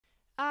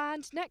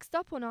And next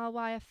up on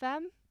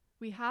RYFM,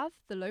 we have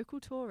the local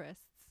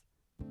tourists.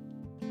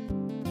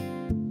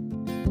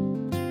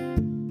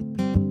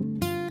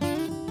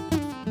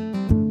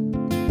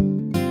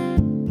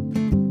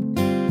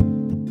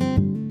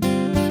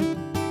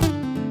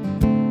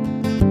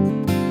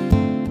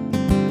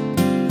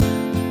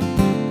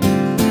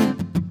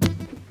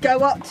 Go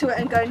up to it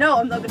and go, no,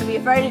 I'm not going to be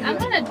afraid of you. I'm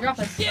going to drop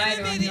a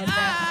spider on your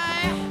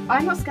back.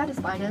 I'm not scared of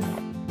spiders.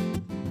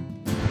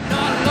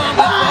 Not long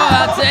before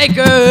I take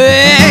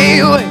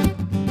her away.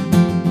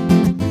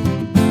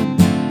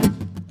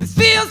 This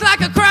feels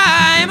like a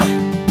crime,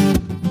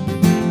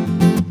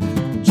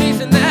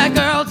 chasing that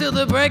girl till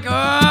the break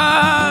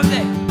of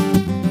day.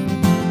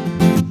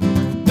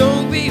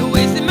 Don't be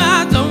wasting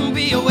my, don't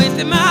be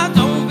wasting my,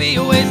 don't be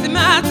wasting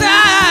my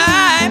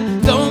time.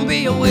 Don't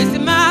be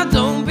wasting my,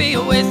 don't be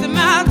wasting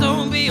my,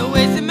 don't be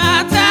wasting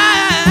my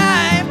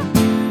time.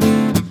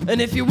 And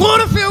if you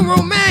wanna feel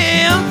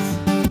romance,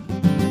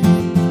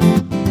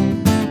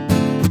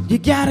 you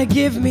gotta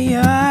give me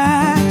a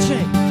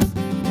chance.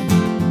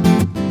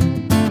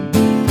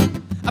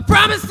 I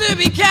promise to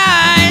be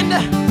kind,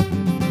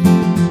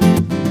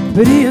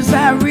 but is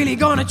that really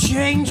gonna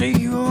change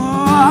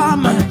your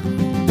mind?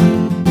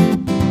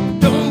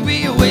 Don't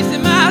be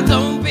wasting my,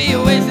 don't be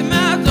wasting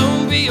my,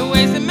 don't be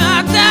wasting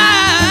my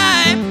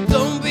time.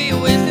 Don't be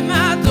wasting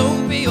my,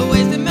 don't be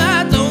wasting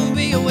my, don't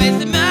be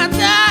wasting my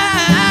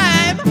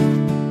time.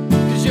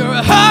 'Cause you're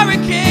a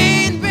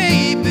hurricane,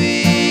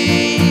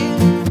 baby.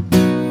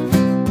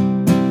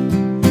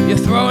 You're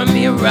throwing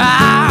me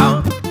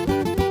around.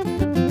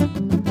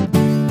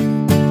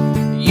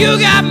 You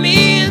got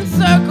me in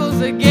circles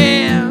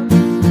again.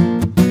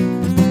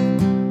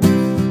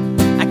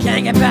 I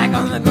can't get back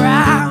on the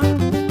ground,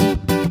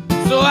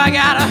 so I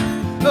gotta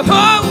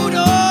hold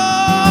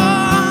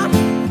on,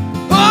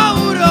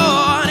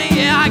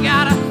 yeah, I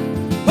gotta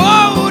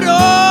hold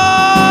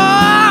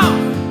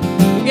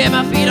on. Get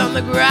my feet on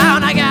the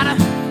ground, I gotta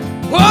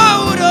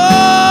hold on,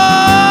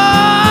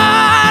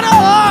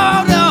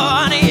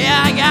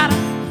 yeah, I gotta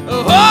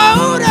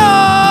hold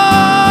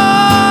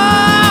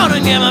on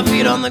and get my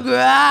feet on the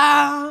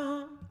ground.